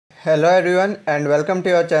Hello everyone and welcome to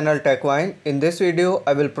your channel TechWine. In this video,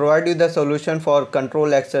 I will provide you the solution for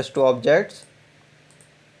control access to objects.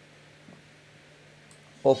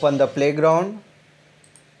 Open the playground.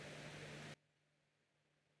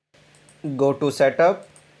 Go to setup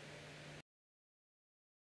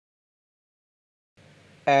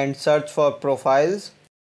and search for profiles.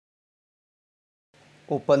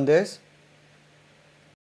 Open this.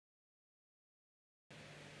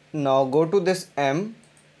 Now go to this M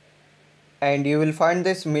and you will find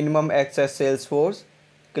this minimum access Salesforce.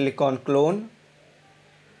 Click on clone.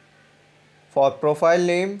 For profile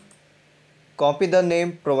name, copy the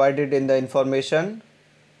name provided in the information.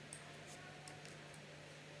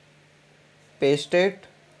 Paste it.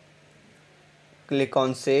 Click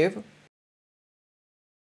on save.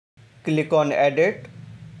 Click on edit.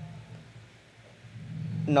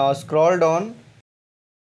 Now scroll down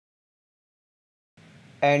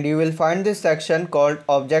and you will find this section called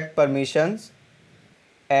object permissions,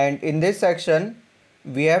 and in this section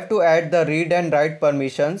we have to add the read and write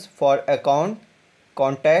permissions for account,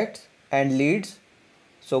 contacts and leads.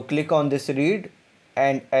 So click on this read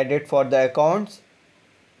and add it for the accounts.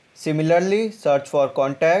 Similarly, search for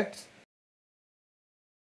contacts.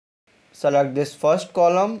 Select this first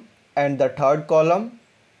column and the third column,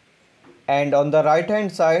 and on the right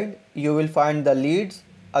hand side you will find the leads.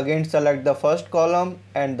 Again select the first column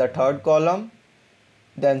and the third column,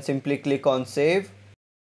 then simply click on save.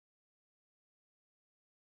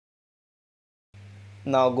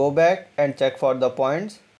 Now go back and check for the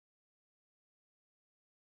points.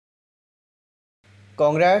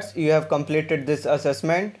 Congrats, you have completed this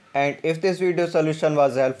assessment, and if this video solution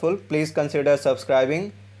was helpful, please consider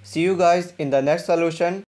subscribing. See you guys in the next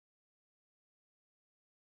solution.